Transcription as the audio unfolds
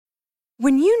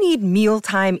When you need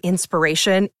mealtime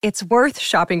inspiration, it's worth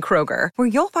shopping Kroger, where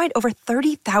you'll find over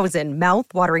 30,000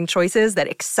 mouth-watering choices that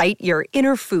excite your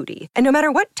inner foodie. And no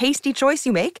matter what tasty choice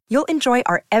you make, you'll enjoy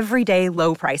our everyday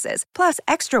low prices, plus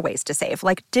extra ways to save,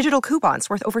 like digital coupons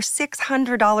worth over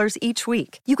 $600 each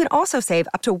week. You can also save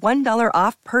up to $1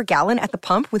 off per gallon at the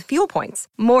pump with fuel points.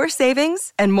 More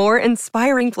savings and more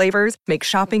inspiring flavors make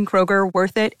shopping Kroger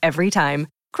worth it every time.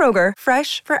 Kroger,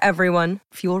 fresh for everyone.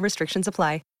 Fuel restrictions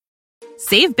apply.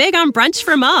 Save big on brunch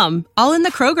for mom, all in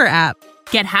the Kroger app.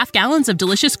 Get half gallons of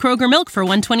delicious Kroger milk for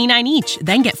 $1.29 each.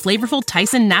 Then get flavorful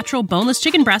Tyson natural boneless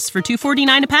chicken breasts for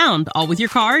 $2.49 a pound, all with your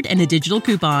card and a digital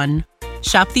coupon.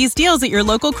 Shop these deals at your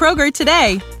local Kroger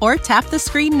today, or tap the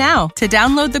screen now to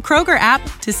download the Kroger app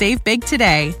to save big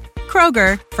today.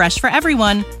 Kroger, fresh for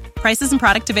everyone. Prices and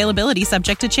product availability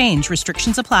subject to change.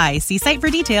 Restrictions apply. See site for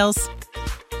details.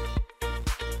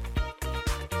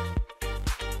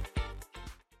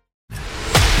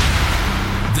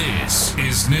 This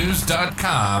is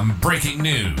News.com breaking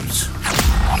news.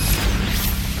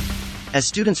 As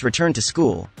students return to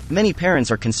school, many parents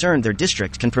are concerned their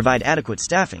district can provide adequate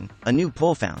staffing, a new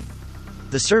poll found.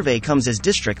 The survey comes as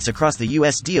districts across the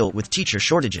U.S. deal with teacher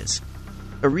shortages.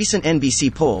 A recent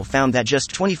NBC poll found that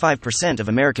just 25% of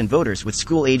American voters with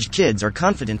school-aged kids are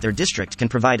confident their district can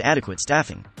provide adequate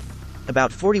staffing.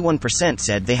 About 41%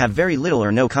 said they have very little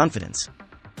or no confidence.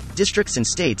 Districts and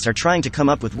states are trying to come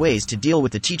up with ways to deal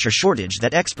with the teacher shortage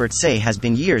that experts say has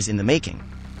been years in the making.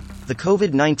 The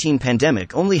COVID-19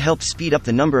 pandemic only helped speed up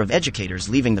the number of educators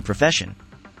leaving the profession.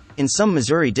 In some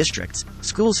Missouri districts,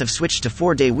 schools have switched to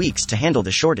 4-day weeks to handle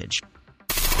the shortage.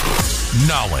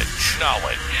 Knowledge.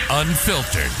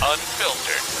 Unfiltered.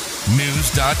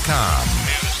 News.com.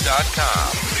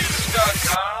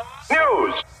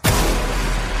 News.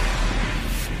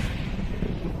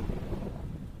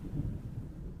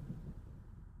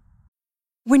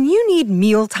 When you need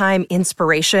mealtime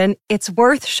inspiration, it's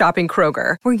worth shopping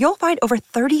Kroger, where you'll find over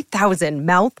 30,000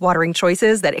 mouth-watering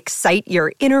choices that excite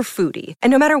your inner foodie.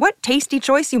 And no matter what tasty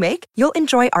choice you make, you'll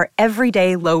enjoy our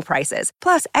everyday low prices,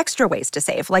 plus extra ways to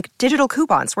save, like digital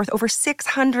coupons worth over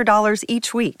 $600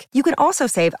 each week. You can also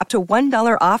save up to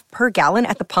 $1 off per gallon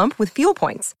at the pump with fuel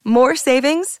points. More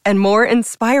savings and more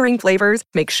inspiring flavors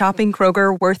make shopping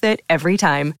Kroger worth it every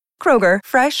time. Kroger,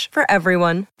 fresh for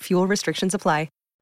everyone. Fuel restrictions apply.